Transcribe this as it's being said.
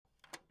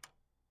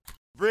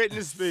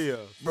Britney Spears.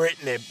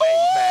 Britney, baby.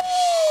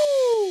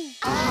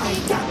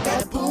 I got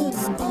that boom,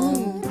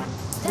 boom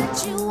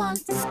that you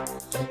want.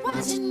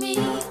 Watching me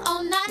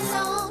all night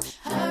long.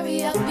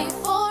 Hurry up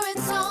before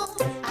it's on.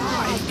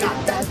 I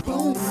got that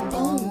boom,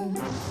 boom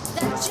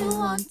that you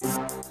want.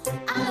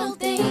 I don't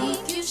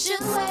think you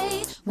should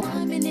wait.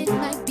 1 minute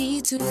might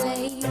be too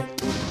late.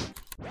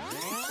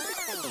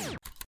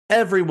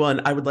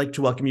 Everyone, I would like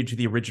to welcome you to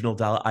the Original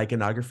Doll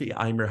Iconography.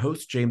 I'm your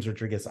host, James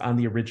Rodriguez. On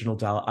the Original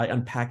Doll, I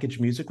unpackage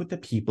music with the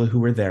people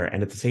who were there,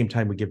 and at the same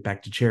time, we give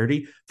back to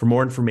charity. For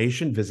more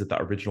information, visit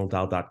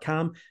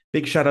theoriginaldoll.com.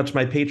 Big shout out to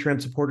my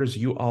Patreon supporters.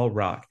 You all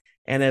rock.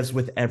 And as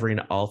with every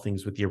and all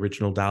things with the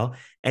Original Doll,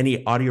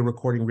 any audio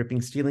recording,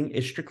 ripping, stealing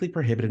is strictly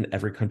prohibited in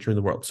every country in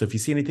the world. So if you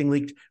see anything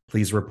leaked,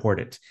 please report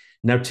it.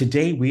 Now,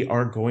 today we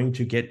are going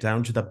to get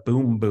down to the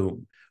boom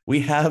boom.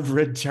 We have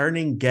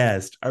returning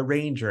guest,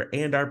 arranger,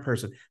 and our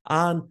person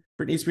on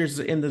Britney Spears'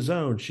 In the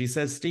Zone. She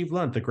says, Steve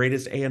Lunt, the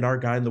greatest A&R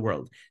guy in the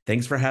world.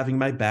 Thanks for having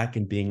my back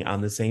and being on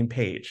the same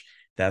page.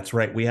 That's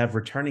right. We have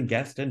returning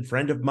guest and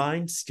friend of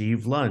mine,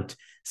 Steve Lunt.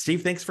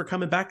 Steve, thanks for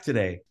coming back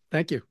today.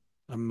 Thank you.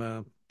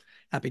 I'm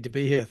happy to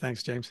be here.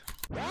 Thanks, James.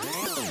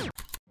 The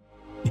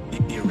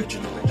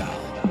Original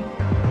Doll.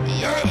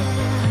 Yeah.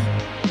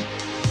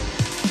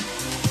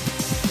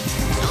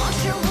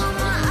 Don't you want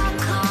my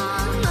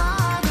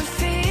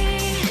iconography?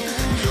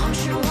 Don't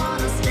you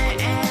wanna stay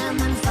and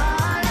then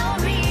follow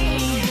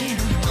me?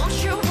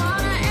 Don't you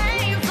wanna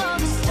aim for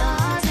the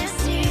stars and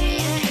see?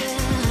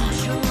 Don't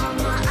you want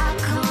my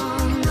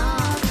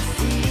iconography?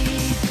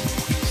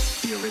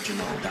 The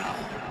Original Doll.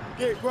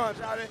 Get crunch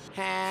out of it.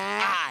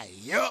 Hi,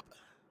 yup.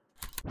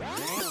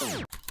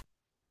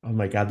 Oh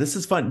my God, this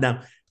is fun.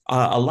 Now,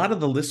 a lot of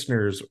the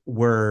listeners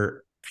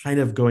were kind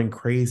of going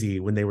crazy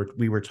when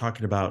we were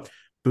talking about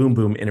Boom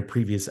Boom in a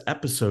previous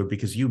episode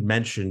because you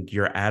mentioned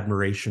your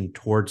admiration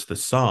towards the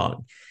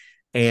song.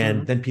 And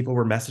Sure. then people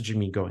were messaging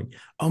me going,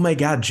 oh my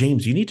God,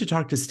 James, you need to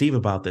talk to Steve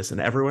about this.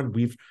 And everyone,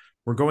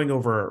 we're going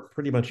over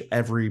pretty much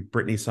every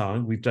Britney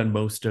song. We've done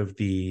most of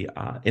the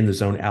In the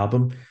Zone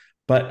album.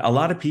 But a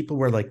lot of people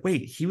were like,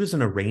 wait, he was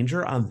an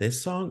arranger on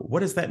this song?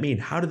 What does that mean?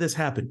 How did this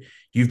happen?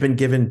 You've been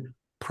given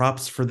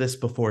props for this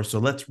before. So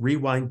let's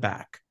rewind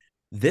back.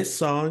 This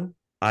song,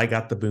 I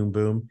Got the Boom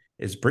Boom,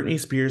 is Britney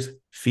Spears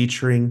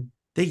featuring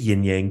the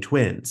Yin Yang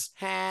Twins.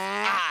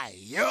 Hi,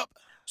 yup.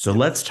 So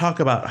let's talk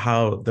about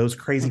how those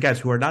crazy guys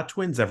who are not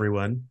twins,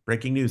 everyone,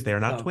 breaking news, they are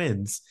not No.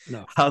 twins,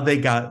 No. how they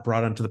got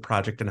brought onto the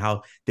project and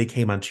how they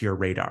came onto your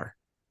radar.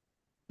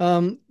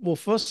 Well,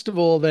 first of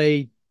all,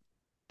 they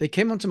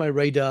came onto my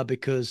radar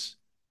because,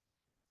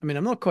 I mean,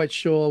 I'm not quite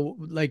sure.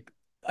 Like,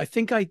 I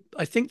think I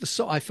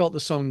felt the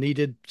song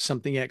needed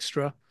something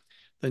extra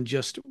than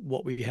just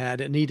what we had.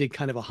 It needed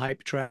kind of a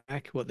hype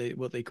track, what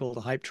they called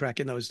a hype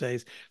track in those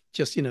days.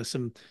 Just,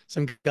 some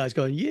guys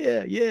going,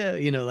 yeah, yeah,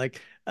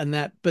 like, and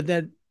that, but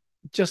then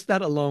just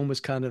that alone was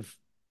kind of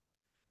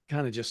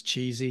just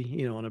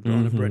cheesy, on a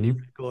Britney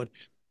record.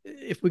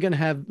 If we're gonna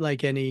have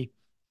like any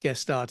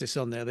guest artists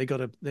on there, they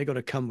gotta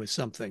come with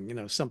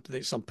something,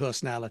 something, some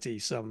personality,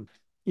 some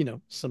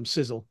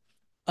sizzle.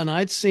 And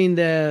I'd seen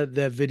their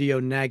video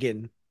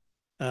Naggin.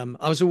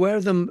 I was aware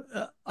of them,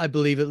 I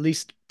believe, at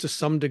least to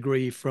some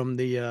degree from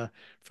the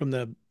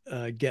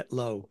Get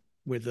Low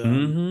with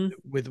Lil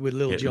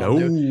Get Jon.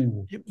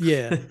 low.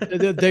 Yeah,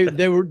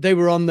 they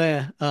were on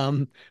there.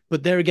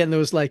 But there again, there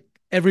was like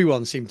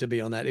everyone seemed to be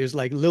on that. It was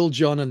like Lil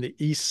Jon and the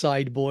East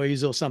Side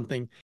Boys or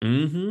something.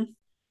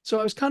 So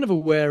I was kind of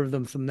aware of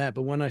them from that.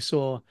 But when I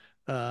saw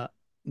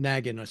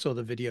Naggin, I saw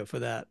the video for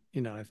that.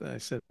 I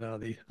said, "Oh,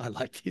 I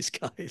like these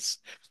guys."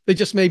 They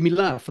just made me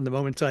laugh from the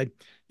moment they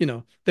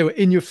were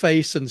in your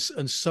face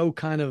and so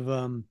kind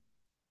of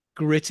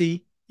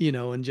gritty,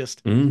 and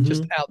just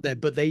out there.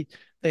 But they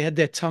had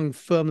their tongue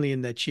firmly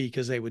in their cheek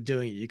as they were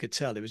doing it. You could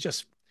tell it was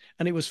just,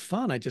 and it was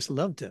fun. I just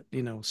loved it,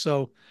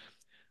 So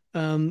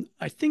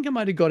I think I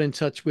might have got in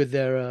touch with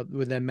their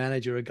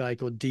manager, a guy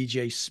called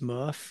DJ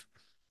Smurf.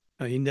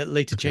 He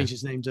later changed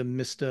his name to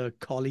Mr.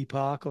 Collie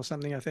Park or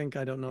something, I think.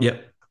 I don't know.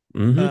 Yep.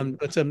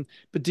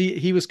 But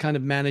he was kind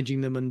of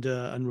managing them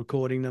and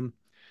recording them.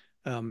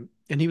 And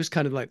he was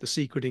kind of like the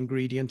secret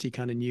ingredient. He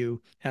kind of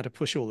knew how to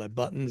push all their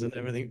buttons and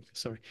everything.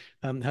 Sorry.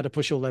 How to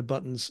push all their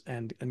buttons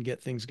and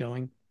get things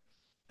going.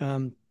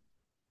 And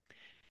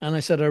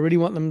I said, I really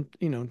want them,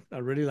 I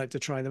really like to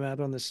try them out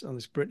on this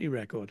Britney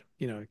record.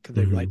 Could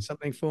they write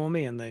something for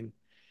me? And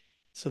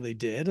so they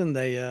did, and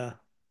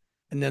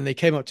then they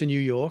came up to New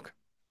York.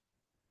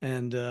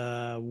 And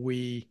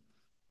we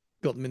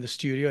got them in the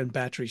studio in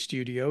Battery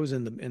Studios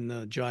in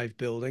the Jive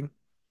building,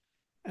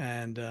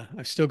 and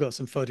I've still got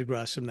some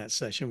photographs from that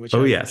session, which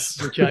I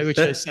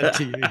sent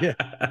to you. Yeah,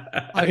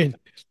 I mean,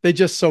 they're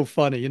just so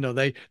funny.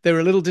 They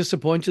were a little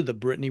disappointed that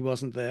Britney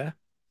wasn't there.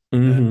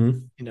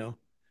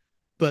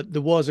 But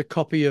there was a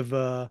copy of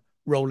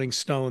Rolling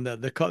Stone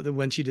that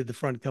when she did the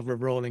front cover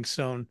of Rolling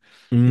Stone.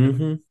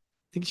 I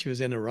think she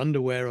was in her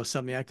underwear or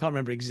something. I can't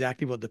remember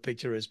exactly what the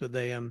picture is, but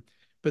they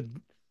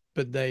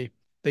but they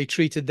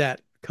treated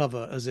that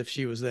cover as if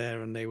she was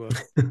there, and They're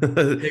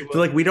they were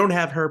like, we don't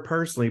have her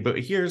personally, but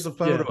here's a yeah,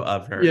 photo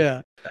of her.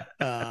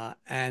 yeah,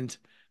 and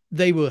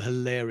they were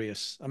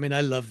hilarious. I mean,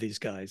 I love these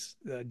guys.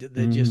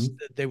 Hmm.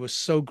 They were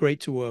so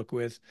great to work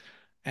with,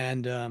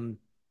 and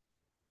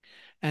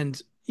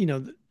you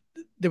know,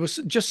 they were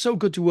just so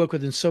good to work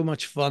with and so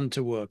much fun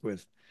to work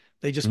with.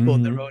 They just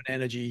brought their own Hmm.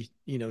 energy,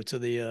 to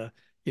the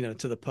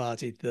to the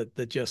party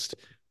that just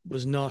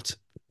was not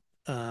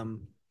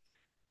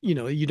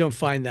you don't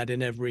find that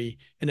in every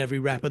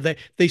rapper.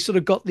 They sort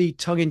of got the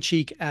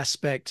tongue-in-cheek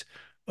aspect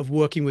of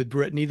working with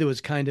Britney. There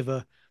was kind of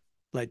a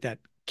like that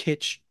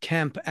kitsch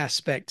camp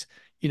aspect,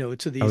 to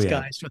Oh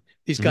yeah.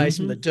 these guys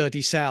from Hmm. the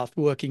dirty South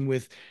working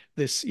with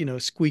this,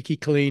 squeaky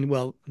clean,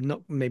 well,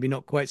 not maybe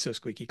not quite so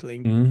squeaky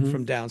clean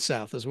from Hmm. down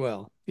south as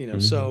well, Hmm.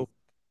 so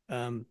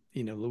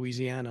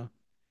Louisiana.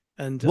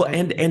 And Well,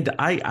 and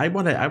I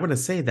want to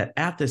say that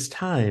at this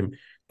time,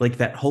 like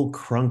that whole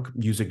crunk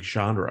music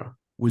genre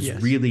was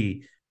yes,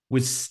 really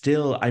was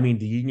still, I mean,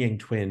 the Yin Yang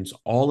twins,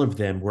 all of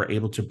them were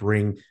able to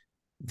bring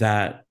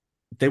that.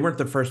 They weren't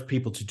the first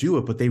people to do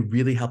it, but they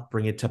really helped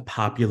bring it to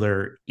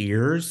popular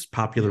ears,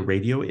 popular yeah,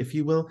 radio, if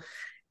you will.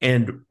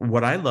 And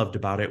what I loved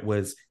about it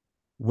was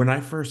when I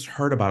first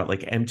heard about it,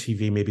 like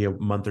MTV, maybe a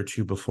month or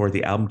two before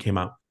the album came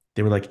out,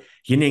 they were like,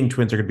 Yin Yang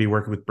twins are going to be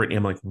working with Britney.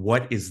 I'm like,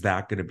 what is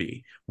that going to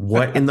be?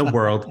 What in the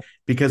world?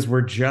 Because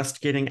we're just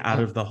getting out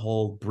of the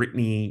whole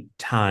Britney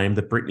time,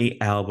 the Britney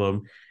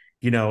album,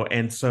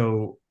 and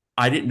so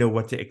I didn't know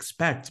what to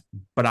expect,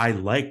 but I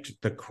liked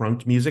the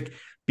crunk music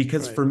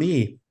because right, for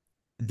me,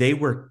 they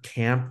were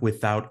camp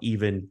without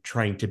even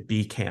trying to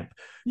be camp.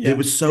 It yeah,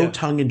 was so yeah,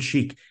 tongue in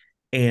cheek,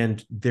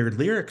 and their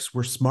lyrics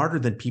were smarter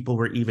than people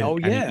were even, oh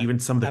I mean, yeah, even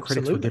some of the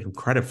critics were absolutely, giving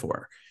credit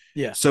for.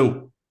 yeah,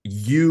 So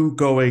you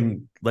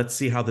going, let's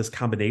see how this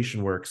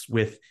combination works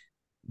with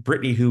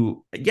Britney,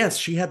 who, yes,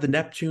 she had the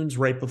Neptunes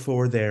right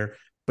before there,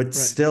 but right.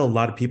 still a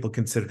lot of people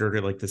considered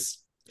her like this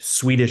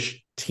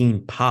Swedish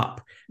teen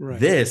pop. Right.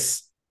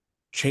 This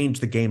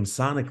changed the game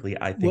sonically,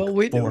 I think,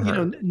 Well, for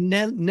her.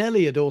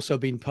 Nelly had also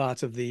been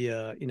part of the,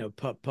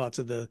 part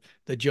of the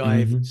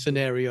jive Hmm.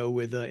 scenario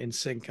with In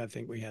Sync. I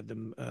think we had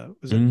them.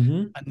 Was it?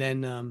 Hmm. And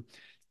then,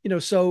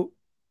 so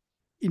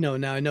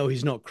now I know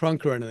he's not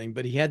crunk or anything,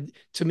 but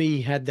to me,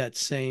 he had that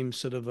same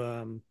sort of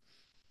um,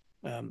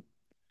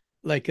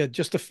 like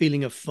just a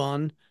feeling of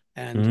fun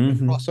and a Oh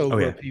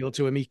crossover yeah. appeal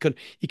to him. He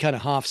kind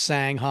of half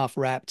sang, half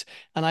rapped,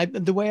 and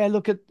the way I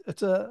look at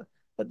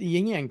the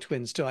Yin Yang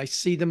twins too, I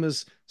see them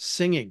as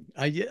singing.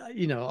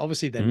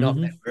 Obviously they're not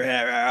Hmm.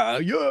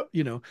 yeah,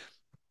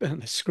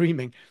 and they're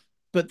screaming,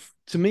 but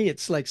to me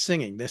it's like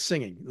singing. They're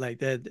singing, like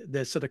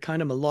they're sort of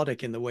kind of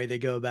melodic in the way they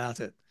go about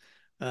it,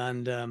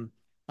 and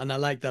I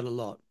like that a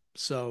lot.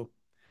 So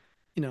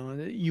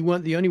you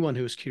weren't the only one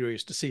who was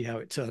curious to see how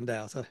it turned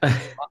out.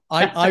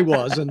 I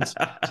was, and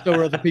so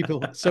were other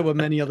people. So were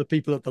many other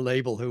people at the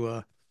label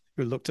who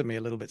looked at me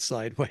a little bit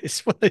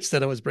sideways when they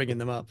said I was bringing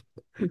them up.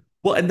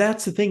 Well, and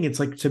that's the thing. It's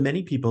like to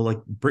many people, like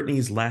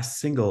Britney's last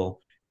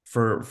single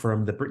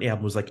from the Britney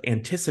album was like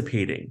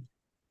Anticipating,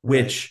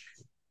 Right. which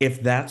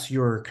if that's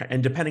your,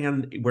 and depending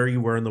on where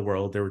you were in the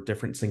world, there were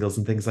different singles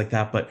and things like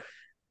that. But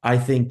I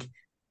think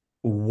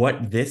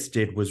what this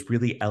did was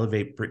really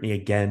elevate Britney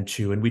again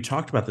to, and we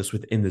talked about this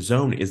with In the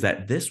Zone, is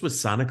that this was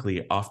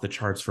sonically off the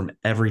charts from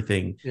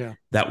everything Yeah.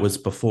 that was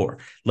before.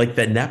 Like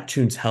the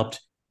Neptunes helped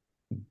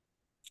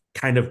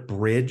kind of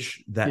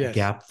bridge that Yes.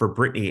 gap for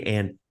Britney.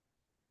 And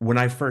when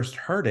I first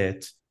heard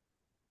it,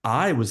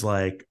 I was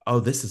like, oh,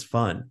 this is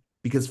fun.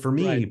 Because for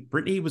Right. me,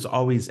 Britney was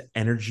always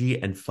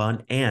energy and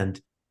fun and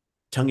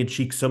tongue in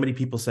cheek. So many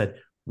people said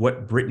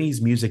what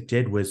Britney's music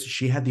did was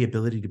she had the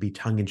ability to be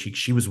tongue in cheek.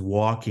 She was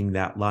walking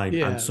that line on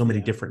Yeah. so many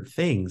Yeah. different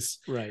things.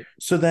 Right.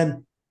 So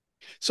then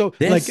So,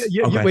 like, this,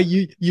 okay. wait,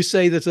 you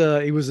say that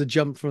it was a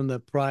jump from the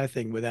prior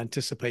thing with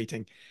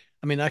Anticipating.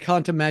 I mean, I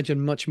can't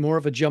imagine much more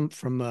of a jump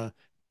from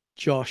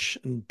Josh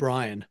and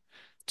Brian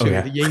Oh, to the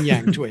yeah. Yin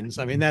Yang twins.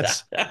 I mean,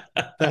 that's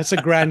a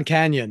Grand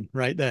Canyon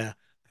right there.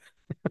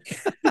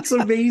 It's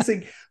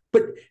amazing.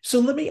 But so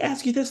let me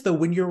ask you this, though.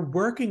 When you're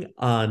working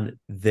on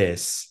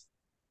this,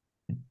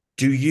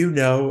 do you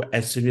know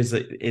as soon as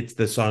it's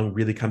the song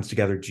really comes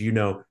together, do you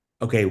know,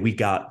 okay, we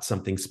got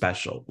something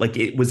special? Like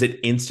was it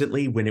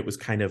instantly when it was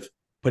kind of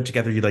put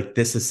together, you're like,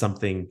 this is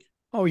something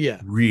Oh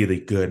yeah. really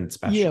good and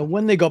Yeah, special?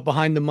 when they got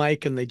behind the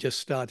mic and they just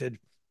started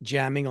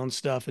jamming on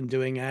stuff and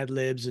doing ad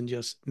libs and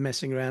just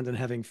messing around and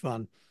having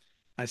fun,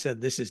 I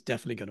said, this is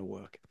definitely going to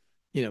work,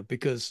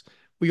 because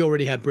we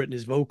already had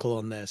Britney's vocal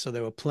on there. So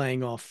they were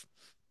playing off,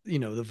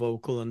 the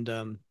vocal and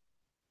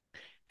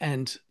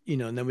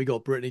then we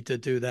got Britney to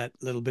do that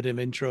little bit of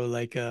intro,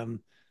 like,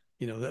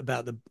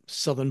 about the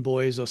Southern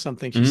boys or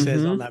something she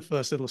says on Mm-hmm. that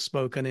first little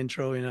spoken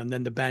intro, and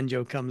then the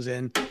banjo comes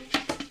in.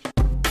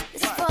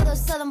 This is for all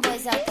those Southern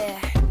boys out there.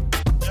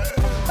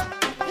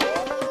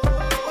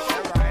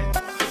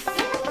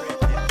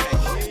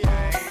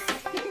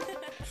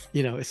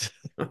 It's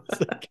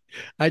It's like,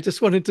 I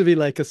just wanted to be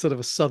like a sort of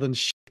a southern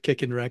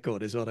kicking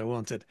record is what I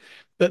wanted,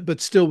 but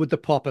still with the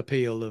pop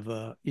appeal of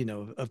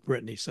of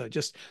Britney. So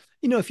just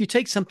if you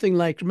take something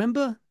like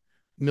remember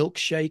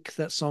Milkshake,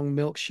 that song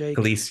Milkshake,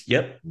 Elise,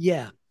 yep.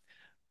 yeah,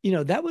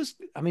 that was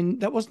I mean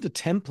that wasn't a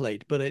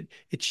template, but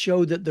it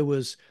showed that there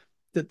was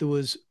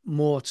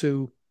more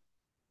to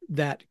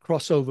that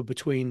crossover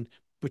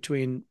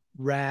between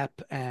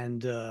rap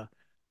and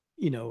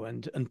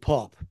and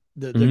pop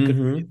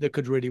Hmm. that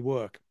could really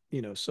work.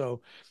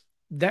 So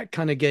that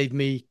kind of gave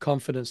me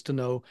confidence to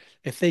know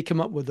if they come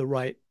up with the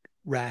right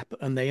rap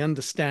and they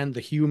understand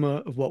the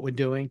humor of what we're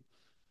doing,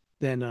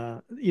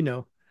 then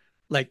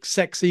like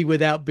sexy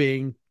without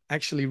being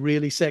actually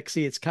really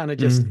sexy. It's kind of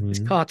just it's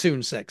Hmm.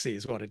 cartoon sexy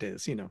is what it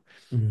is.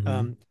 Hmm.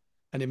 Um,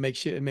 and it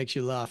makes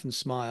you laugh and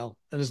smile.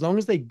 And as long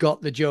as they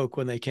got the joke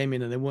when they came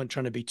in and they weren't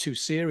trying to be too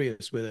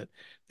serious with it,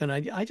 then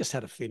I just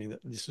had a feeling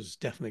that this was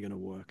definitely going to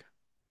work.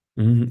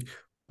 Hmm.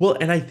 Well,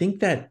 and I think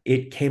that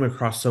it came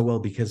across so well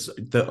because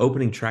the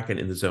opening track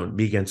in the Zone,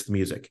 Me Against the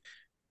Music,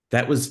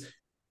 that was,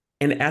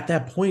 and at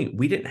that point,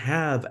 we didn't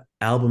have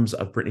albums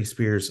of Britney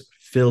Spears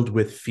filled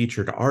with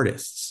featured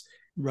artists.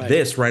 Right.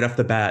 This right off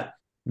the bat,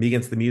 Me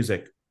Against the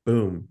Music,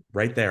 boom,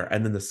 right there.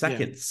 And then the Yeah.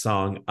 second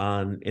song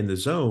on In the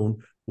Zone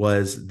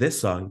was this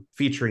song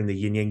featuring the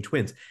Yin Yang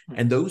Twins. Right.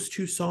 And those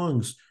two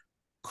songs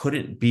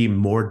couldn't be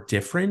more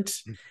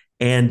different.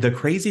 And the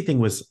crazy thing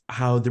was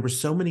how there were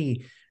so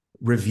many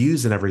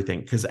reviews and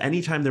everything. Because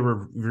anytime there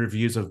were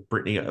reviews of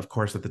Britney, of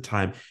course, at the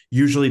time,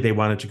 usually they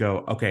wanted to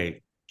go,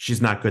 okay,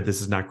 she's not good.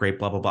 This is not great.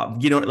 Blah blah blah.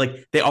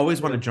 Like they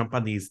always want to Yeah. jump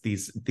on these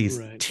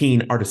Right.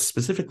 teen artists,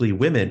 specifically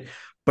women.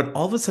 But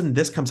all of a sudden,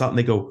 this comes out and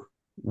they go,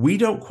 we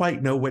don't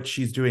quite know what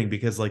she's doing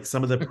because like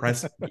some of the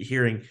press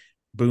hearing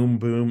boom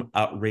boom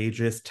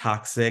outrageous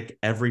toxic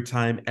every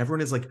time everyone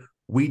is like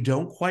we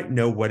don't quite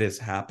know what is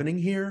happening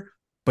here,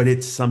 but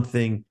it's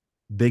something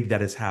big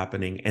that is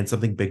happening and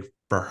something big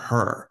for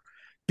her.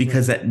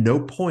 Because Right. at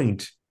no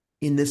point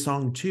in this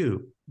song,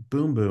 too,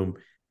 Boom Boom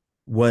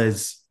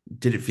was,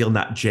 did it feel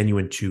not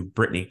genuine to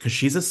Britney? Because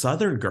she's a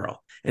Southern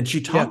girl and she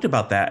Yeah. talked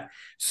about that.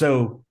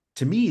 So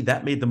to me,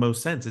 that made the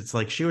most sense. It's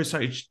like she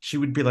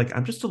would be like,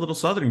 I'm just a little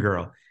Southern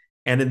girl.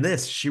 And in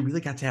this, she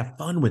really got to have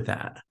fun with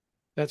that.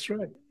 That's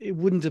right. It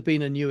wouldn't have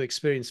been a new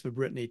experience for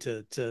Britney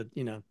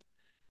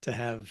to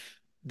have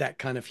that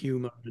kind of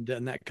humor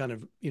and that kind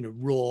of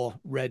raw,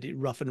 ready,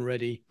 rough and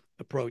ready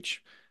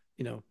approach,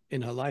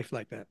 in her life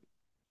like that.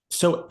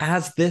 So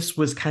as this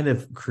was kind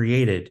of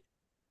created,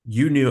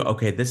 you knew,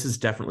 okay, this is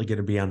definitely going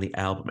to be on the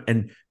album.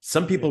 And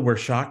some Yeah. people were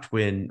shocked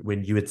when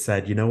you had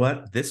said, you know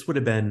what, this would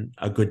have been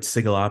a good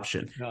single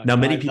option. No, Now,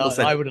 many I people love,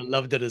 I said would have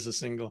loved it as a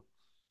single.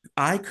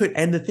 I could,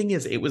 and the thing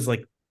is, it was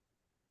like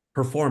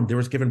performed. There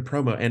was given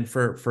promo, and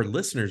for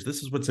listeners,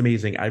 this is what's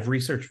amazing. I've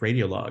researched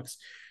radio logs.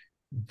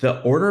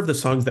 The order of the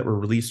songs that were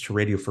released to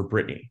radio for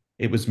Britney,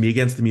 it was Me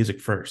Against the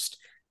Music first,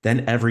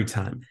 then Every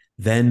Time,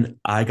 then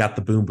I Got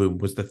the Boom Boom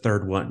was the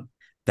third one.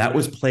 That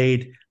was Right.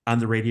 played on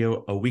the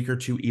radio a week or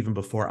two even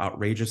before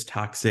Outrageous,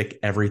 Toxic,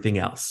 everything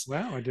else.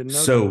 Wow, I didn't know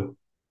that. So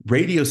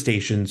radio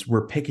stations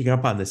were picking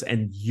up on this,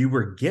 and you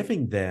were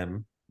giving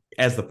them,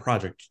 as the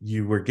project,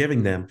 you were giving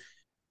Mm. them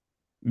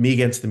Me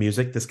Against the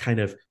Music, this kind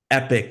of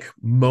epic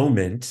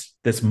moment,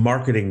 this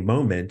marketing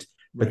moment,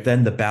 but Right.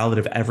 then the ballad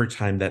of Every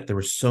Time that there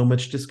was so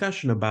much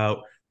discussion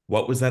about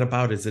what was that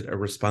about? Is it a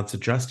response to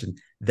Justin?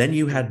 Then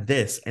you Yeah. had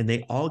this, and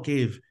they all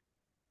gave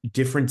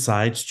different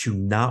sides to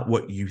not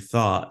what you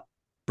thought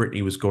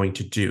Britney was going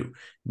to do.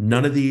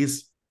 None Yeah. of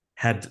these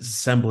had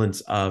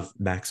semblance of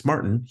Max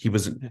Martin. He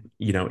wasn't,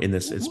 Yeah. in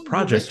this his Well, this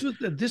project.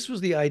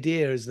 was the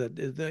idea is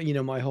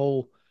that my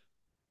whole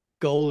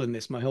goal in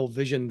this, my whole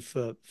vision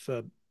for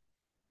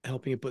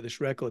helping you put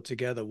this record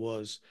together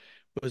was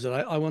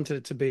that I wanted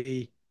it to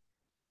be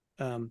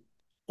um,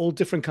 all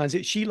different kinds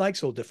of, she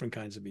likes all different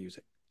kinds of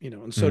music,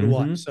 and so do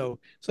I. Mm-hmm. So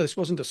this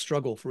wasn't a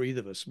struggle for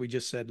either of us. We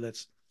just said,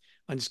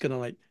 I'm just gonna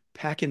like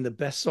pack in the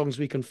best songs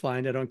we can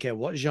find. I don't care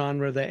what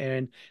genre they're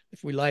in.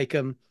 If we like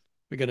them,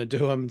 we're gonna do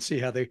them and see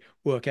how they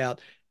work out.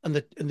 And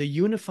the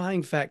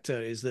unifying factor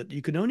is that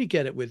you can only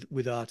get it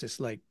with artists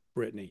like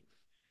Britney,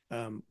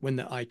 when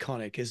they're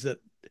iconic, is that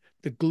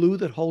the glue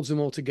that holds them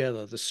all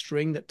together, the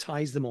string that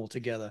ties them all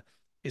together,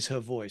 is her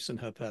voice and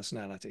her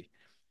personality.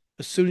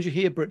 As soon as you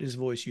hear Britney's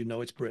voice, you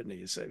know it's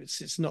Britney.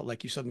 It's not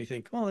like you suddenly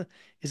think, oh,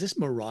 is this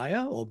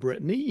Mariah or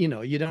Britney? You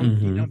don't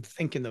Mm-hmm.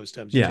 think in those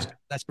terms. You just Yeah.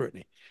 that's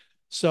Britney.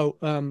 So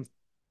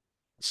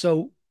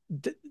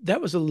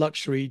that was a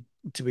luxury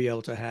to be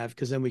able to have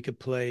because then we could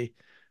play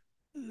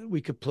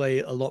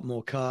a lot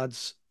more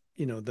cards,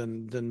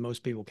 than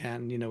most people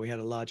can. We had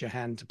a larger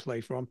hand to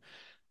play from.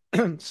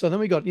 So then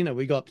we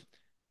got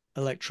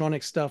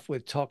electronic stuff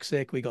with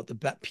Toxic. We got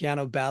the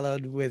piano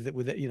ballad with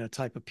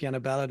type of piano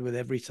ballad with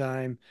Every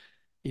Time.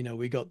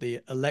 We got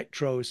the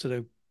electro sort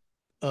of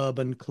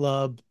urban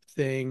club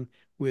thing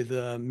with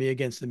Me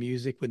Against the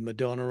Music with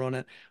Madonna on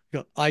it.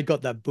 I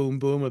got that boom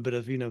boom, a bit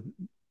of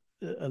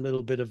a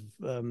little bit of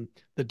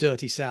the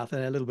Dirty South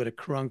and a little bit of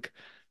crunk,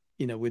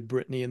 with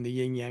Britney and the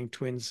Ying Yang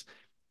Twins.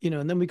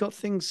 and then we got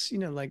things,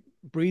 like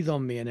Breathe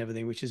on Me and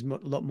everything, which is a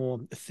lot more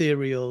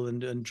ethereal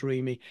and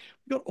dreamy.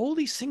 We got all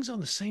these things on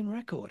the same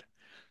record.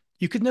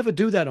 You could never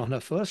do that on her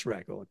first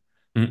record.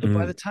 But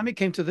by the Mm-mm. time it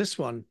came to this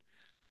one,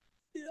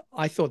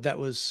 I thought that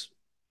was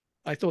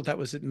I thought that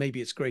was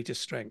maybe its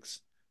greatest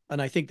strength.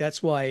 And I think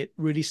that's why it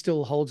really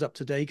still holds up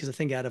today, because I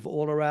think out of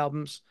all her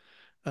albums,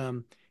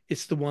 um,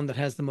 it's the one that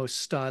has the most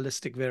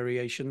stylistic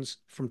variations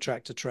from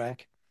track to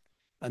track.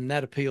 And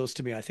that appeals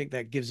to me. I think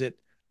that gives it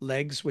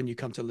legs when you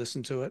come to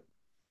listen to it.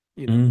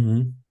 You know,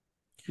 Hmm.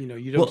 you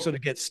don't sort Well,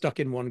 of get stuck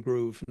in one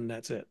groove and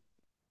that's it.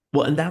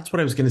 well, and that's what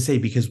I was going to say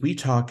because we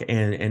talk,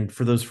 and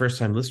for those first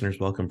time listeners,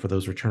 welcome. For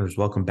those returners,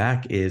 welcome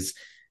back. Is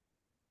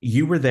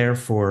you were there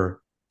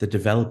for the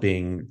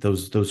developing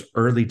those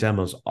early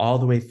demos all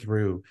the way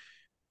through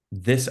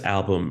this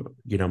album,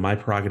 My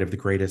Prerogative, the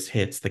greatest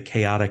hits, the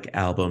chaotic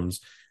albums,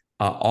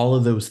 all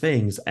of those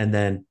things. And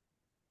then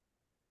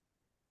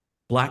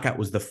Blackout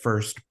was the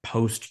first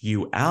post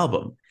You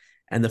album.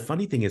 And the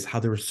funny thing is how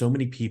there were so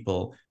many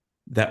people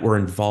that were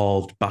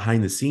involved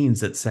behind the scenes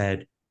that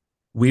said,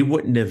 we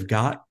wouldn't have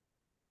got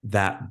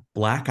that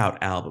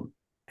Blackout album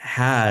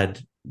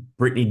had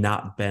Britney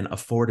not been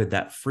afforded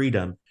that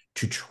freedom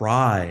to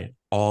try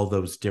all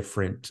those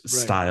different Right.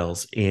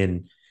 styles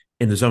in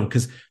the zone.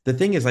 Because the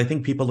thing is, I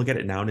think people look at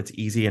it now and it's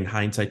easy in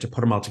hindsight to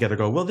put them all together,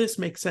 go, well, this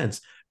makes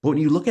sense. But when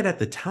you look at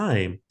the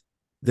time,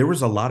 there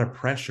was a lot of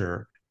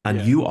pressure on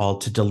Yeah. you all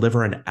to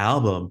deliver an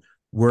album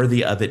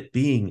worthy of it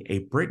being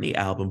a Britney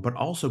album, but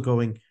also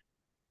going,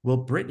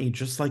 well, Britney,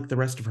 just like the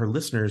rest of her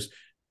listeners,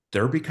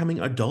 they're becoming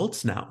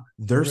adults now.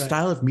 Their Right.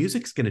 style of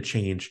music's going to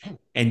change.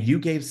 And you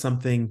gave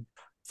something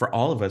for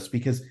all of us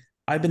because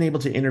I've been able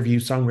to interview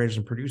songwriters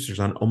and producers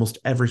on almost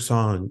every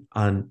song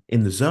on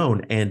In the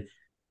Zone. And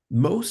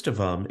most of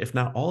them, if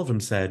not all of them,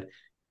 said,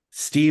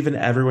 Steve and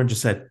everyone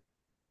just said,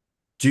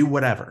 do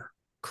whatever,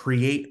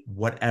 create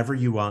whatever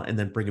you want, and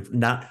then bring it.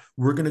 Not,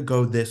 we're going to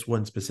go this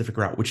one specific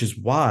route, which is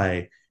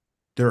why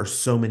there are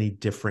so many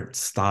different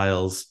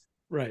styles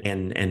Right.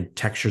 and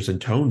textures and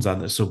tones on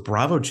this. So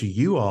bravo to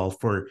you all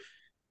for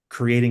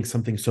creating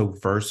something so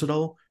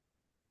versatile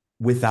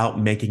without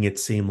making it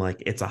seem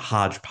like it's a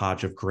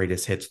hodgepodge of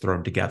greatest hits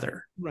thrown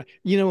together. Right.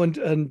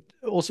 And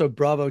also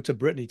bravo to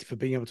Britney for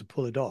being able to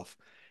pull it off,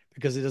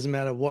 because it doesn't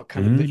matter what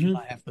kind of vision Mm-hmm.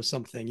 I have for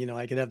something.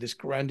 I could have this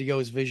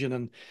grandiose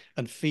vision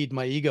and feed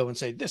my ego and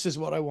say, this is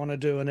what I want to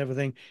do and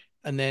everything.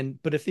 And then,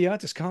 but if the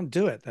artist can't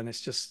do it, then it's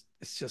just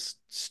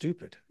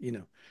stupid.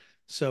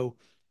 So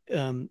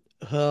um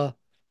her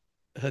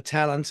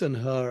talent and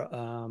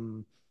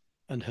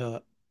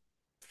her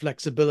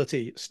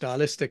flexibility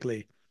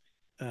stylistically,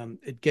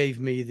 it gave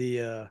me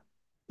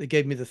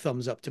the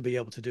thumbs up to be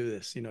able to do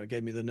this. It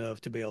gave me the nerve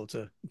to be able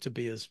to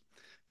be as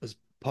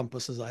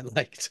pompous as I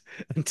liked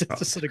and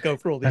to sort of go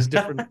for all these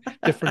different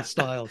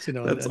styles,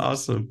 That's and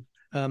awesome.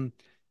 um,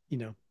 you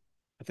know,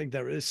 I think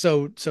there is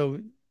so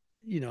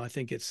I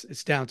think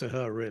it's down to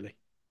her really.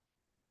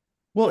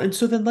 Well, and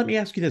so then let me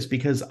ask you this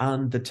because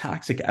on the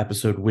toxic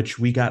episode, which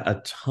we got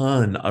a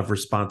ton of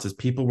responses,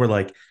 people were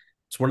like,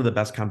 it's one of the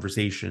best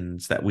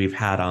conversations that we've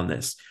had on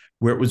this,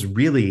 where it was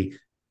really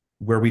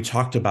where we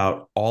talked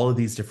about all of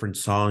these different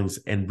songs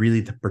and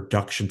really the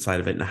production side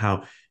of it and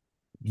how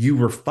you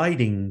were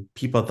fighting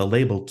people at the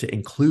label to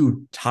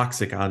include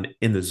toxic on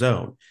In the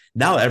Zone.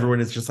 Now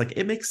everyone is just like,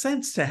 it makes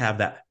sense to have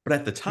that. But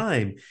at the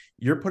time,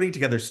 you're putting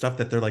together stuff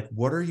that they're like,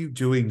 what are you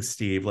doing,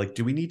 Steve? Like,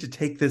 do we need to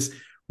take this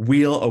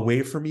wheel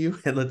away from you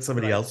and let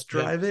somebody Right. else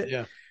Yeah. drive it?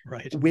 Yeah.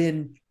 Right.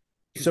 When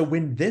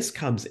this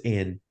comes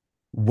in,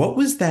 what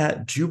was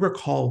that? Do you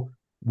recall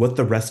what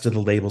the rest of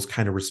the label's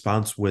kind of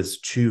response was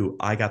to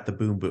I Got the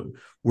Boom Boom?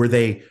 Were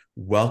they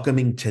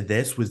welcoming to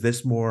this? Was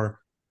this more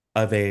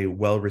of a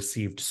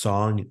well-received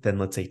song than,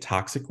 let's say,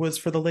 Toxic was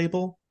for the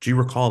label? Do you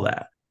recall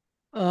that?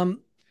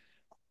 Um,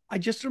 I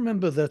just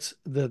remember that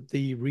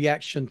the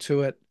reaction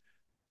to it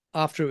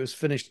after it was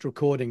finished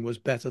recording was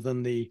better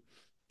than me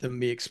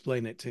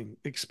explaining it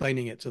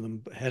to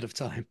them ahead of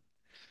time.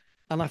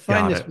 And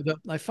Got it.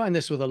 I find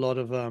this with a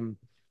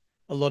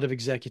lot of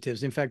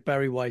executives. In fact,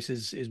 Barry Weiss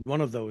is one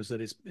of those that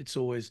it's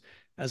always,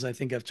 as I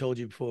think I've told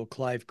you before,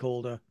 Clive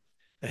Calder,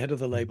 the head of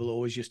the label,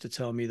 always used to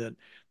tell me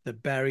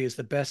that Barry is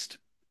the best,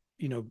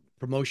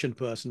 promotion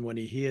person. When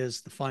he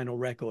hears the final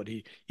record,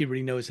 he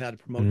really knows how to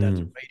promote that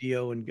to Mm,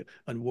 radio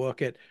and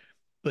work it.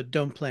 But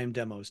don't play him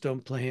demos.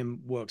 Don't play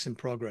him works in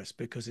progress,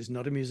 because he's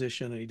not a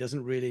musician and he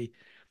doesn't really,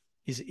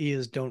 his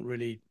ears don't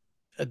really,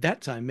 at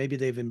that time, maybe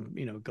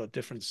they've got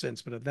different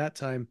since, but at that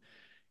time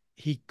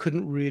he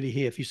couldn't really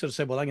hear. If you sort of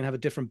said, well, I'm gonna have a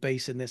different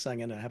bass in this, I'm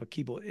gonna have a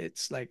keyboard,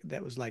 it's like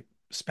that was like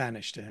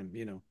Spanish to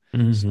him.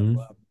 So hmm.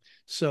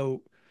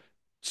 so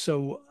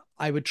so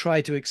I would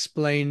try to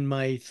explain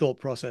my thought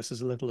process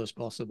as little as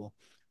possible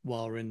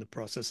while we're in the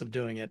process of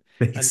doing it,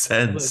 Makes and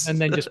sense.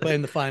 then just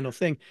playing the final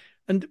thing.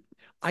 And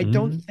I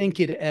don't Mhm. think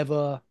it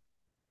ever.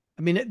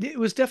 I mean, it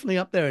was definitely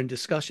up there in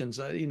discussions,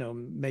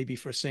 maybe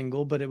for a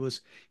single, but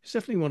it's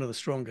definitely one of the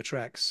stronger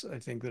tracks. I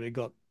think that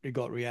it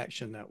got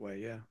reaction that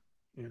way. Yeah,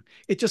 yeah.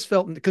 It just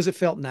felt, because it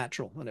felt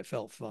natural and it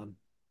felt fun.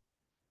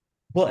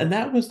 Well, and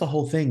that was the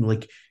whole thing.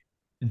 Like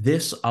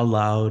this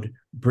allowed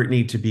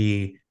Britney to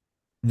be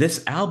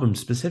this album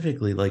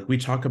specifically. Like we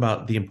talk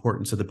about the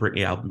importance of the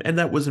Britney album, and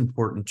that was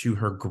important to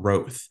her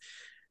growth.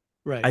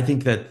 Right. I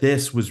think that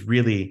this was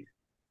really,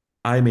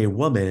 I'm a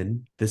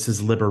woman. This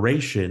is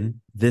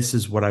liberation. This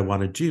is what I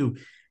want to do.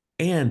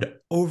 And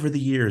over the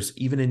years,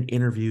 even in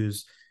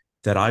interviews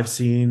that I've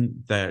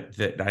seen,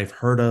 that I've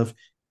heard of,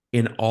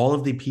 in all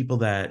of the people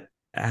that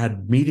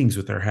had meetings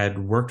with her, had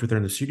worked with her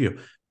in the studio,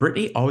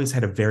 Brittany always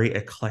had a very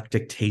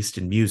eclectic taste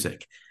in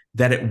music.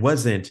 That it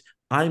wasn't,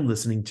 I'm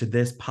listening to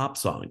this pop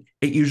song.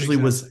 It usually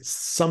was Exactly.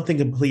 something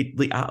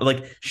completely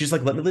like she's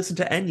like, let me listen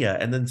to Enya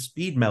and then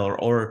speed metal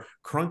or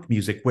crunk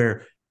music,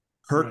 where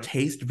her Right.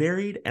 taste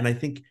varied. And I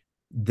think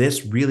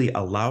this really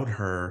allowed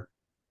her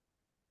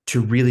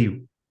to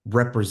really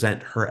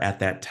represent her at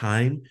that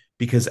time,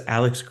 because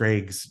Alex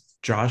Gregg's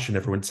Josh and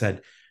everyone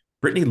said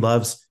Brittany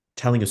loves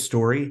telling a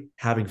story,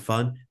 having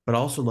fun, but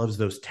also loves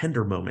those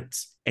tender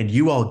moments. And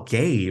you all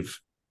gave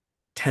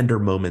tender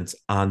moments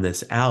on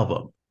this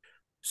album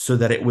so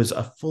that it was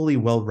a fully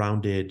well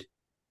rounded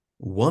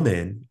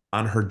woman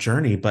on her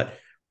journey. But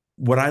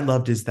what I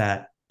loved is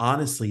that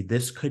honestly,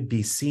 this could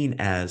be seen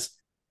as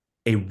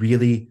a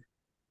really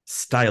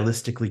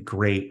stylistically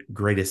great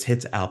greatest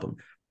hits album,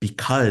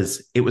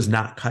 because it was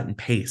not cut and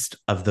paste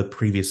of the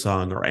previous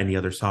song or any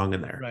other song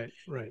in there. Right.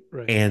 Right.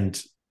 Right.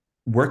 And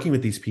working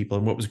with these people,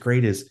 and what was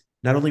great is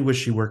not only was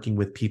she working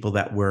with people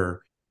that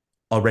were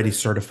already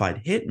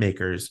certified hit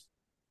makers,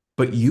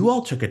 but you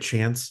all took a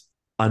chance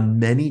on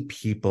many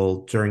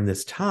people during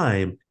this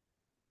time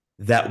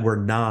that were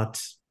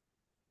not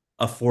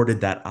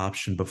afforded that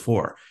option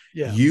before.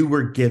 Yeah. You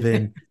were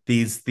given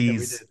these Yeah, we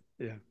these did.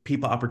 Yeah.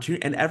 people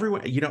opportunity, and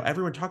everyone,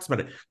 everyone talks about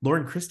it.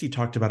 Lauren Christie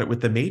talked about it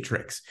with the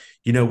Matrix.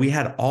 We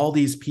had all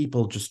these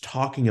people just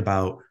talking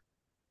about,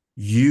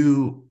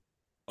 you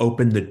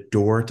opened the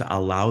door to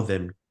allow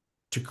them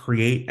to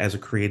create as a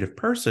creative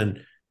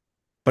person,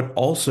 but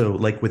also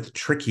like with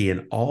Tricky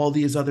and all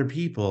these other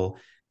people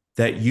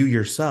that you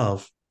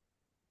yourself,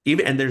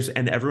 even,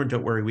 and everyone,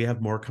 don't worry, we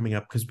have more coming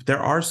up, because there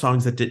are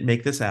songs that didn't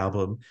make this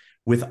album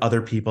with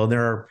other people, and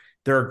there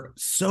are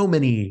so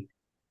many,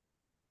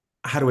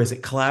 how do I say,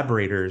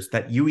 collaborators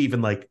that you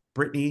even like,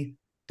 Brittany,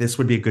 this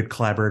would be a good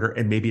collaborator,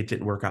 and maybe it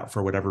didn't work out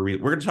for whatever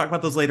reason. We're going to talk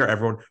about those later,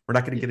 everyone. We're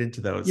not going to get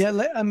into those. Yeah,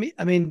 I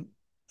mean,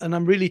 and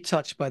I'm really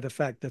touched by the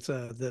fact that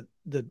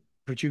that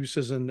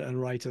producers and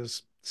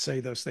writers say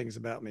those things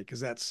about me, because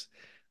that's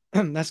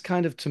that's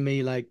kind of to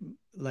me like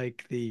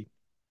the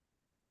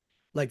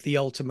like the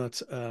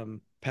ultimate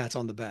pat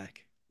on the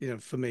back.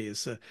 For me,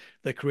 is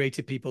the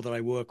creative people that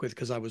I work with,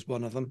 because I was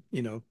one of them.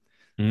 Um,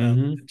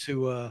 Mm-hmm.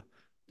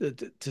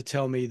 to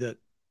tell me that,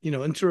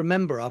 and to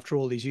remember after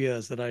all these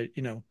years that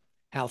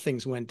how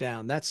things went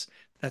down. That's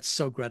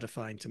so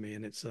gratifying to me,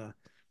 and it's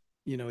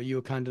you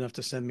were kind enough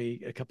to send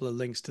me a couple of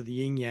links to the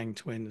Yin Yang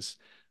twins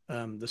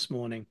this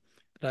morning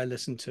that I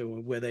listened to,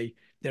 where they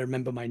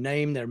remember my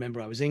name, they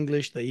remember I was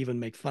English, they even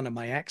make fun of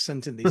my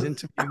accent in these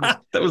interviews.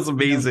 That was You know,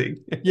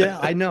 amazing. yeah,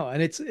 I know,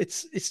 and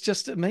it's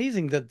just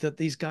amazing that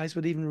these guys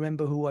would even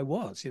remember who I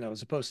was,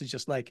 as opposed to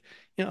just like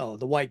the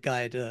white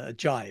guy at a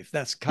jive.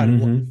 That's kind of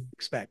what you Mm-hmm.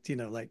 expect,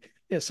 like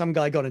yeah, some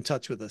guy got in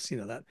touch with us,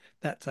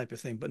 that type of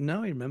thing. But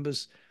no, he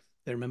remembers.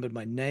 They remembered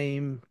my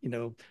name,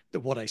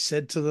 what I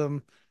said to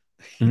them.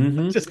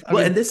 Mm-hmm. Just, I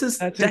Well, mean, and this is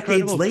that's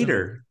incredible to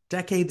me.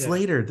 decades Yeah,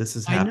 later, this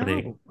is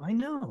happening. I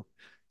know.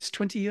 It's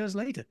 20 years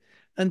later.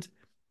 And,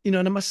 and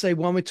I must say,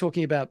 while we're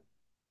talking about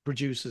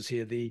producers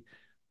here,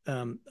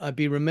 I'd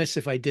be remiss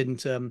if I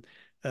didn't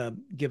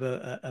give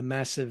a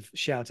massive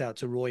shout out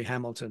to Roy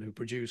Hamilton, who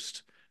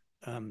produced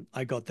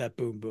I Got That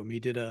Boom Boom. He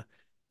did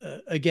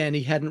again,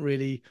 he hadn't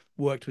really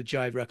worked with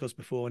Jive Records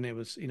before, and it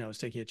was, I was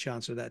taking a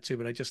chance with that too,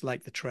 but I just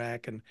liked the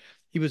track, and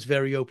he was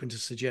very open to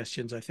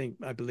suggestions.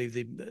 I believe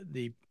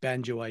the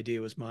banjo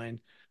idea was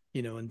mine,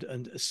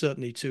 and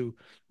certainly to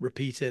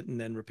repeat it and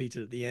then repeat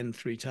it at the end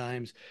 3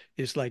 times.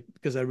 It's like,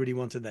 because I really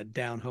wanted that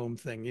down home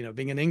thing,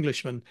 being an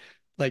Englishman,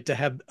 like to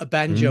have a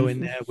banjo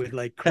in there with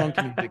like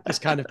crunk music,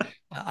 just kind of,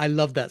 I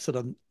love that sort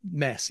of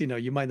mess.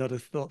 You might not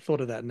have thought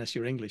of that unless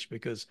you're English,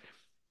 because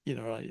you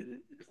know,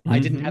 I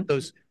didn't have Mm-hmm.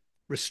 those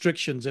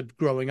restrictions of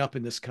growing up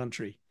in this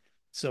country.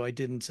 So I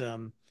didn't,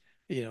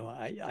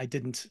 I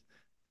didn't,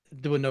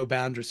 there were no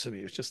boundaries for me.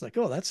 It was just like,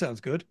 oh, that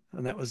sounds good.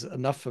 And that was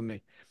enough for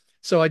me.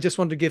 So I just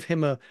wanted to give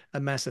him a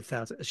massive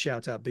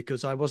shout out,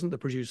 because I wasn't the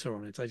producer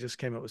on it. I just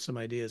came up with some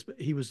ideas, but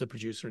he was the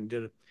producer and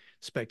did a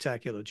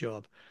spectacular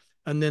job.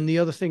 And then the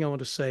other thing I want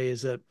to say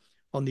is that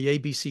on the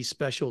ABC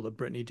special that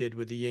Britney did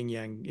with the Yin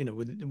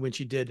Yang, when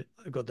she did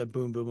I Got That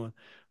Boom Boom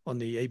on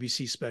the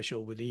ABC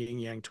special with the Yin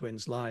Yang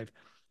twins live,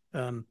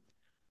 um,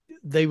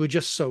 they were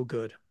just so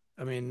good.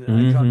 I mean,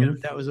 I can't get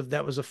Mm-hmm.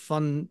 that was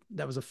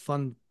a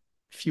fun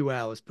few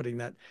hours putting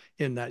that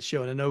in that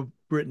show. And I know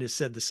Britney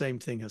said the same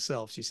thing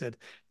herself. She said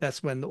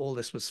that's when all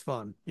this was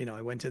fun.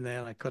 I went in there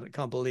and I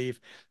can't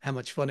believe how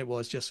much fun it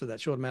was just for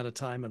that short amount of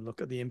time, and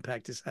look at the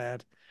impact it's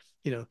had.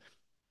 You know,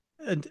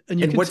 and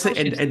you And can what's tell it?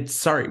 she's And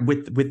sorry,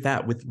 with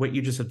that, with what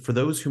you just said, for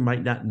those who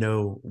might not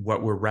know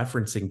what we're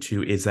referencing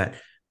to, is that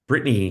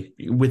Britney,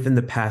 within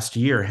the past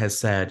year, has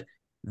said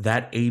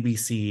that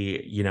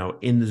ABC,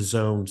 in the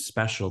zone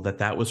special,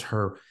 that was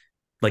her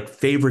like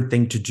favorite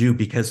thing to do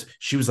because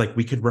she was like,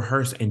 we could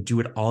rehearse and do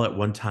it all at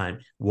one time,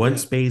 one yeah,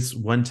 space,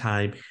 one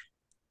time.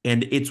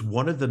 And it's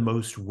one of the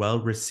most well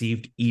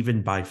received,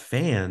 even by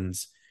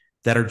fans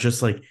that are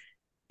just like,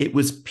 it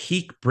was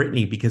peak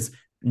Britney because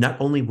not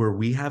only were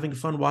we having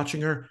fun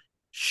watching her,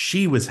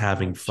 she was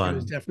having she was fun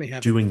definitely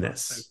having doing fun.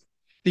 So this.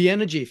 the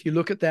energy, if you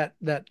look at that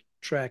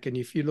track, and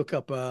if you look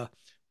up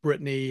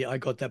Britney, I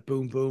got that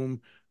boom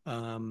boom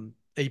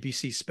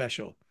ABC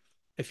special.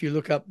 If you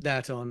look up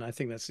that on, I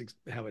think that's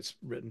how it's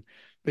written.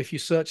 But if you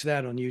search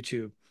that on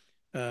YouTube,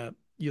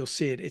 you'll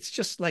see it. It's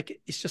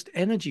just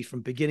energy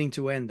from beginning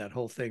to end. That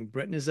whole thing.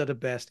 Britney's at her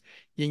best.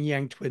 Yin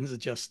Yang twins are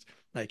just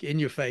like in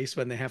your face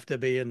when they have to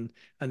be, and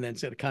then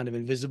sort of kind of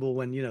invisible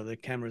when the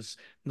camera's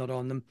not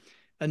on them.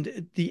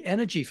 And the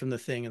energy from the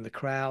thing and the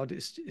crowd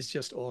is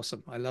just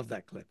awesome. I love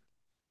that clip.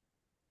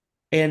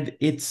 And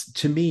it's,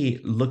 to me,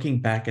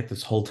 looking back at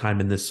this whole time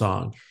in this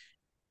song,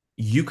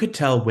 you could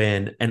tell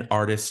when an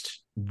artist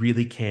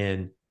really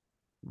can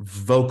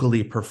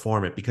vocally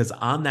perform it because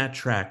on that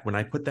track, when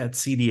I put that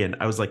CD in,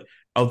 I was like,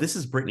 oh, this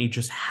is Britney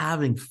just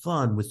having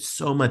fun with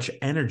so much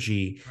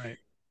energy, Right.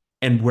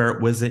 and where it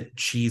wasn't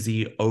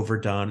cheesy,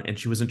 overdone, and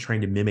she wasn't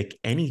trying to mimic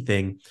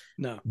anything.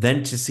 No.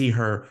 Then to see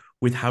her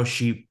with how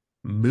she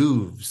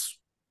moves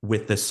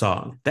with this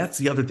song. That's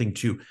the other thing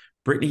too.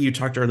 Brittany, you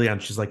talked early on,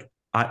 she's like,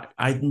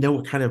 I know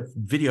what kind of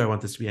video I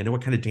want this to be. I know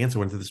what kind of dance I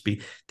want this to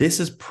be.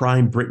 This is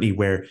prime Brittany,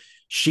 where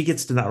she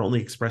gets to not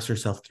only express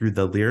herself through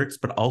the lyrics,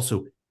 but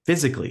also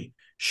physically.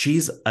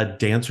 She's a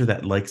dancer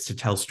that likes to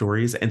tell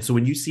stories. And so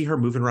when you see her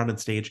moving around on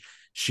stage,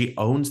 she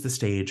owns the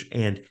stage.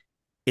 And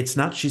she's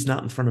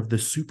not in front of the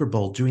Super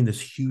Bowl doing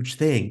this huge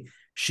thing.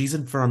 She's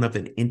in front of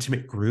an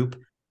intimate group,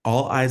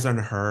 all eyes on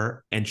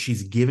her, and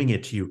she's giving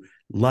it to you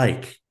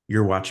like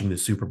you're watching the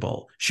Super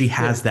Bowl. She Yeah.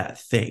 has that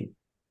thing.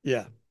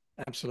 Yeah.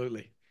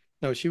 Absolutely.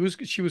 No, she was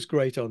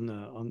great on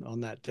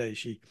that day.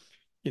 She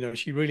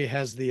really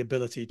has the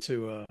ability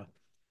to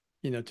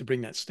bring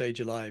that stage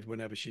alive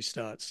whenever she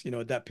starts.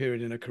 At that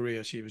period in her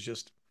career, she was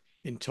just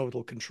in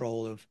total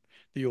control of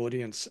the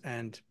audience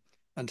and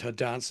her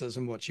dancers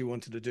and what she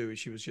wanted to do.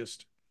 She was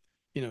just,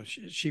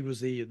 she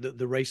was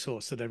the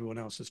racehorse that everyone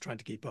else is trying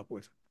to keep up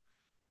with.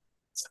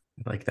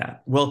 Like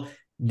that. Well,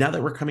 now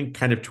that we're coming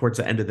kind of towards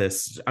the end of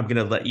this, I'm going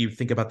to let you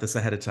think about this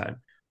ahead of time.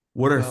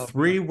 What are Oh God.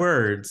 three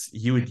words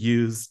you would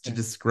use to Yeah.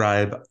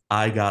 describe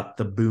I got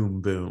the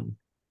boom boom?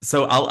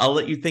 So I'll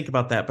let you think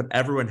about that, but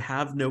everyone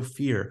have no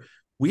fear.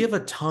 We have a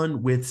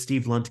ton with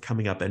Steve Lunt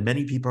coming up, and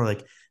many people are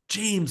like,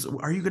 James,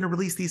 are you going to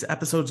release these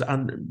episodes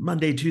on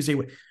Monday, Tuesday?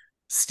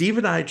 Steve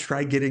and I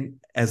try getting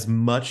as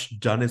much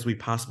done as we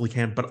possibly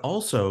can, but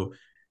also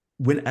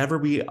whenever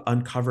we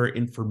uncover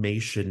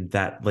information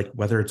that, like,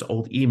 whether it's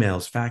old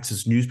emails,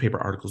 faxes, newspaper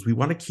articles, we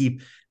want to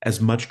keep as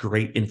much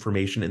great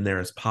information in there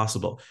as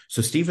possible.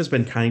 So Steve has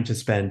been kind to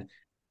spend.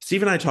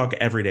 Steve and I talk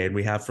every day, and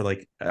we have for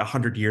like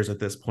 100 years at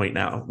this point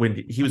now.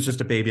 When he was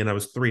just a baby and I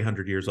was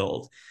 300 years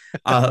old,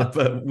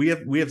 but we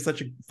have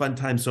such a fun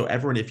time. So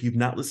everyone, if you've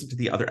not listened to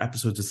the other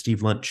episodes of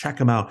Steve Lunt, check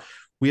them out.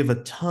 We have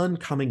a ton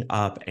coming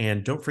up,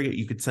 and don't forget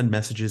you could send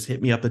messages.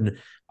 Hit me up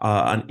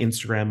on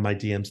Instagram, my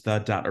DMs,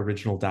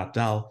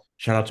 the.original.del.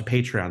 Shout out to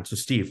Patreon. So,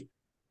 Steve,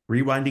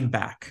 rewinding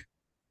back,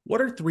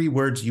 what are three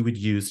words you would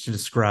use to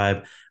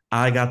describe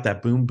I got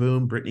that boom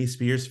boom Britney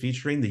Spears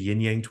featuring the Yin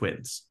Yang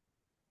twins?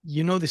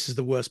 This is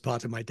the worst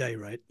part of my day,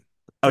 right?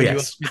 Oh, When you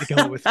yes. ask me to come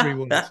up with three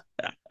words.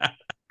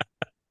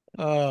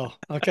 Oh,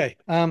 okay.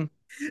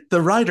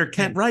 The writer Yeah,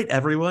 can't write,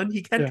 everyone.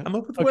 He can't yeah. come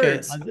up with Okay.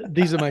 words.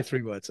 These are my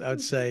three words. I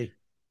would say,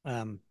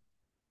 um,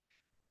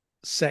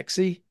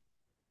 sexy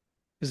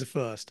is the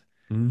first.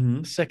 The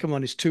Mm-hmm. second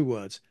one is two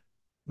words,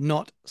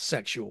 not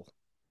sexual.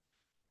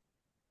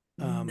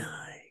 Um,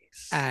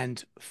 Nice.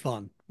 and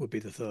fun would be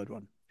the third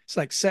one. It's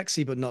like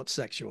sexy but not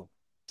sexual.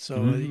 So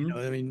Mm-hmm.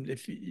 I mean,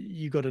 if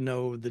you got to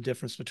know the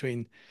difference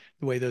between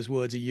the way those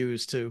words are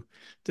used to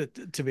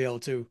be able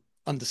to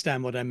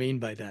understand what I mean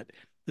by that.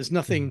 There's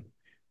nothing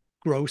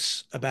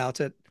gross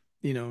about it,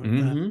 you know.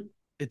 Mm-hmm.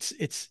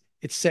 It's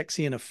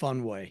sexy in a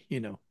fun way, you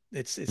know.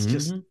 It's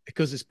just Mm-hmm.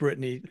 because it's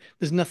Britney.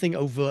 There's nothing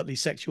overtly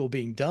sexual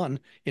being done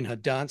in her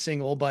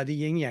dancing or by the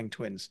Yin Yang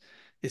twins.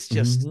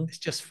 Mm-hmm. It's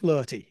just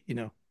flirty, you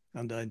know,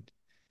 and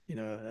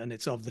and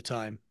it's of the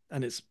time,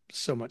 and it's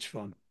so much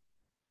fun.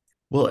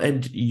 Well,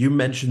 and you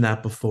mentioned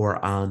that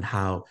before on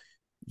how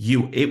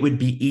it would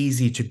be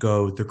easy to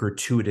go the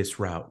gratuitous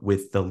route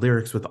with the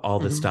lyrics, with all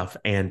this Mhm. stuff.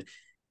 And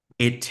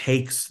it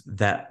takes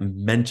that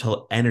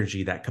mental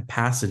energy, that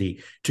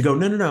capacity to go,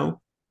 no, no,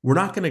 no, we're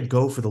not going to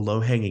go for the low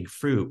hanging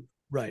fruit.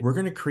 Right. We're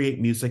going to create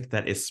music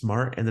that is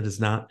smart and that is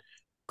not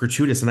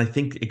gratuitous. And I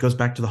think it goes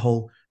back to the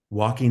whole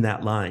walking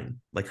that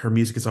line. Like her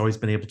music has always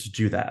been able to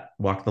do that,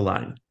 walk the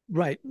line.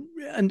 Right.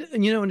 And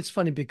it's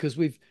funny because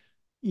in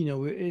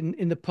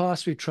the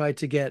past we've tried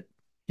to get,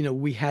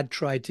 we had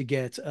tried to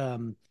get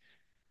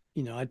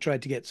I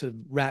tried to get sort of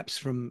raps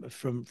from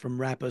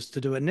rappers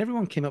to do it, and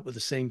everyone came up with the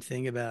same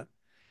thing about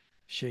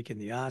shaking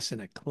the ass in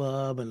a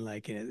club, and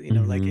like like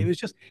Mm-hmm.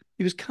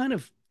 it was kind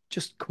of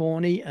just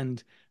corny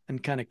and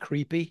kind of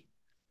creepy,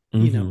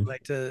 Mm-hmm.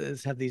 like to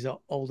have these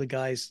older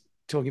guys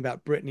talking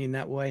about Britney in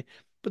that way.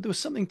 But there was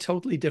something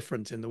totally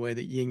different in the way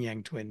that Yin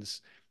Yang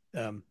Twins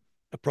um,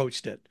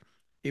 approached it.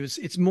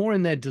 It's more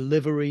in their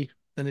delivery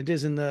than it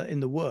is in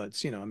the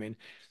words. I mean,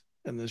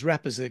 and there's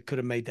rappers that could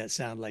have made that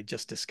sound like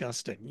just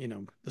disgusting,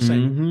 the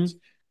same Mm-hmm. words.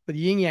 But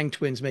the Yin Yang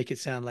Twins make it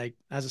sound like,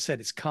 as I said,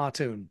 it's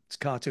cartoon. It's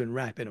cartoon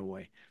rap in a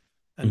way.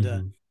 And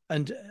Mm-hmm.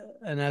 and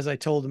and as I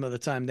told them at the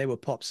time, they were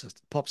pop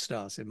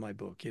stars in my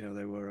book. They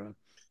were,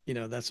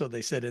 that's what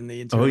they said in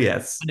the Oh, interview,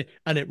 yes.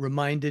 and it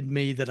reminded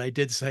me that I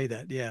did say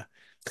that. Yeah,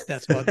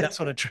 that's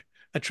what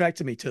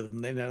attracted me to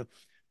them.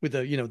 With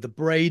the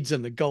braids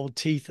and the gold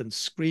teeth and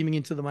screaming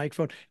into the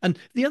microphone. And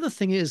the other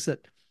thing is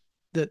that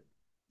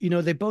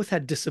they both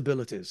had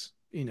disabilities.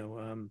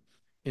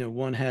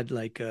 One had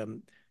like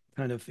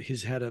kind of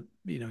his had a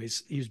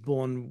he was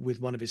born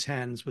with one of his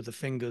hands with the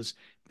fingers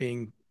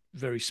being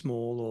very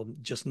small or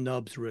just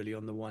nubs really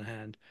on the one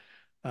hand,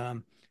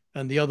 um,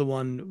 and the other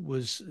one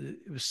was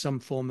it was some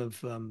form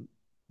of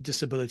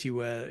disability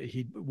where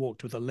he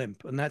walked with a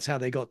limp, and that's how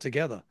they got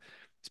together.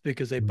 It's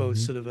because they both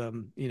Mm-hmm. sort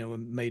of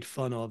made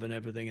fun of and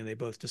everything, and they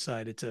both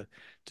decided to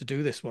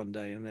do this one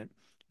day, and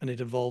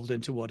it evolved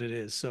into what it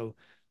is. So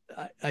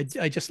I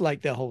just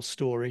like their whole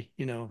story,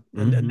 and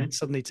then Mm-hmm.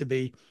 suddenly to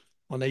be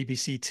on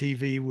ABC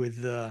TV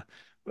with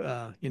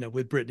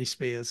Britney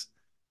Spears.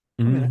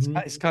 I mean, Mm-hmm.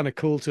 it's kind of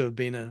cool to have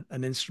been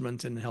an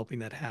instrument in helping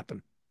that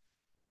happen.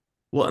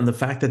 Well, and the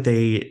fact that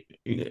they,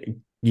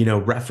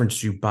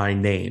 referenced you by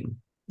name,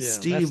 Yeah,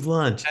 Steve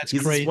Lunt, that's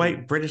he's this crazy.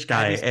 white British That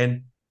guy, is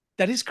and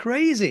that is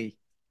crazy.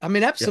 I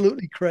mean, yeah,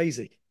 absolutely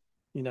crazy.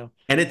 You know,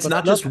 and it's but I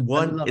not love just it. I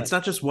one. love It's it.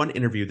 not just one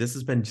interview. This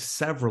has been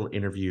several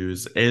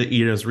interviews,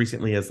 as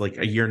recently as like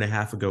a year and a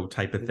half ago,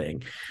 type of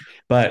thing.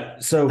 But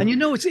And so,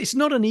 it's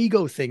not an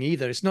ego thing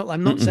either. It's not.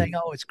 I'm not saying,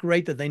 mm-mm, oh, it's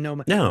great that they know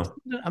me. no,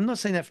 I'm not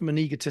saying that from an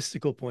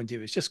egotistical point of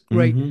view. It's just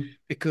great mm-hmm,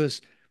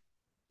 because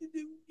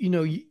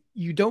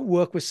you don't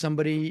work with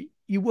somebody.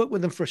 You work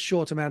with them for a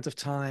short amount of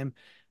time,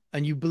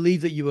 and you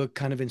believe that you were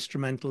kind of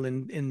instrumental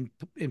in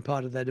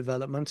part of their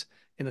development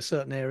in a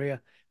certain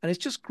area. And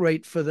it's just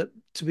great for that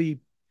to be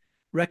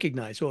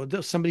recognize or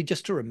somebody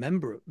just to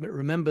remember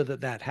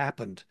that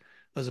happened,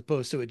 as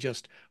opposed to it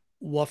just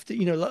wafted,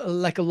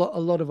 like a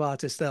lot of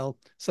artists, they'll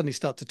suddenly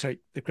start to take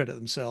the credit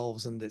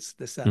themselves and this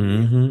that and the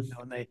other,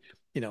 mm-hmm, and they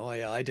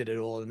I did it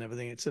all and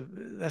everything.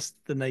 That's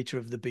the nature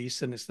of the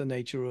beast, and it's the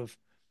nature of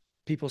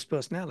people's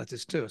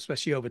personalities too,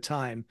 especially over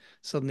time.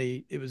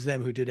 Suddenly it was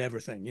them who did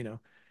everything.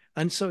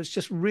 And so it's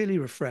just really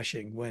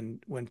refreshing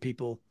when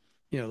people,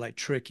 like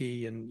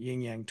Tricky and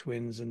Yin Yang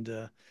Twins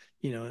and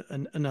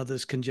and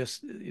others can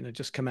just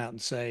come out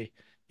and say,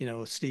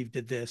 Steve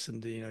did this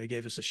and he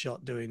gave us a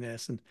shot doing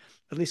this, and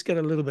at least get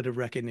a little bit of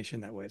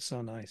recognition that way. It's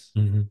so nice.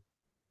 mm-hmm.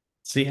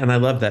 See, and I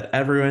love that.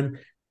 Everyone,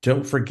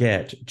 don't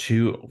forget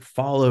to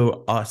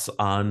follow us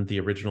on the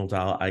original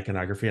Dial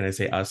iconography. And I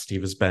say us,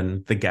 Steve has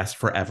been the guest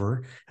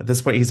forever. At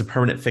this point, he's a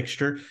permanent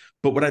fixture.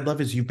 But what I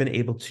love is you've been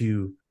able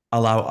to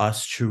allow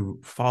us to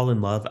fall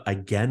in love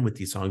again with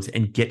these songs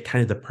and get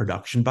kind of the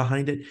production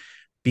behind it,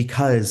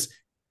 because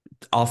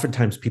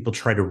oftentimes people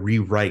try to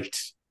rewrite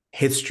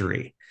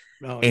history.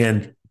 Oh yeah.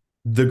 And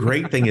the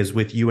great thing is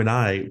with you and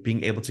I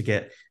being able to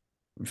get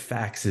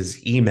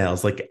faxes,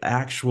 emails, like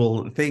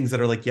actual things that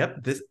are like,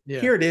 yep, this Yeah.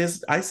 here it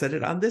is. I said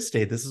it on this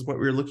day. This is what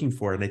we were looking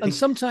for. And I And think,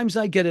 sometimes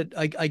I get it.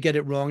 I get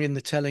it wrong in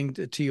the telling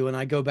to you, and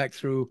I go back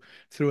through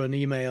an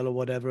email or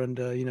whatever, and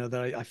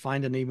that I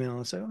find an email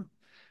and say, oh,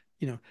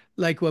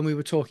 like when we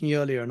were talking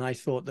earlier, and I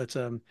thought that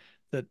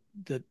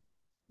the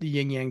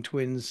Ying Yang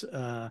Twins,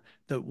 that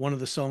one of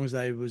the songs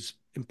that I was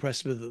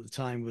impressed with at the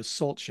time was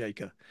Salt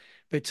Shaker,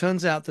 but it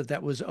turns out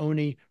that was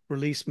only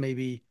released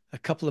maybe a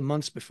couple of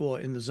months before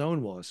In the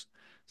Zone was.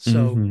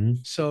 So mm-hmm,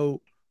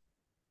 so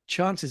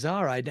chances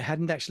are I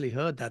hadn't actually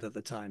heard that at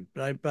the time,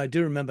 but I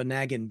do remember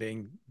Naggin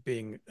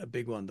being a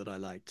big one that I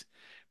liked,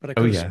 but I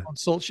oh could have yeah, sworn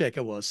Salt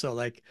Shaker was. So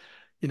like,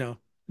 you know,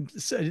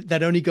 so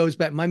that only goes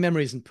back. My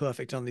memory isn't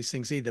perfect on these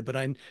things either, but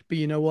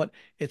you know what?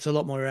 It's a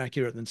lot more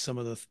accurate than some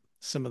of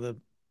the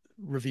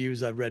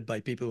reviews I've read by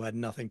people who had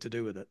nothing to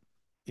do with it.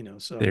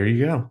 So there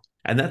you go.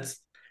 And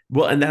that's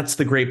well, and that's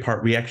the great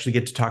part. We actually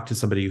get to talk to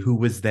somebody who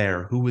was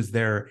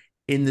there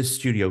in the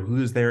studio, who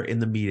was there in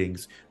the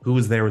meetings, who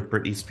was there with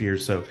Britney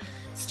Spears. So,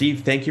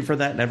 Steve, thank you for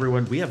that. And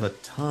everyone, we have a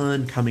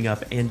ton coming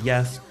up. And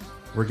yes,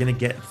 we're going to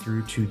get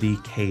through to the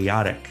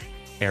chaotic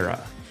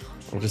era.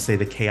 We'll just say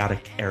the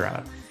chaotic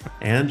era,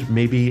 and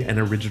maybe an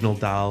original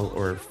doll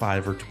or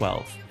 5 or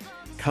 12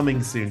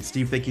 coming soon.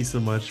 Steve, thank you so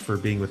much for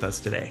being with us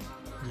today.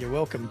 you're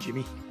welcome,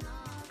 Jimmy.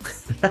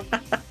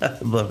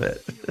 Love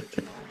it.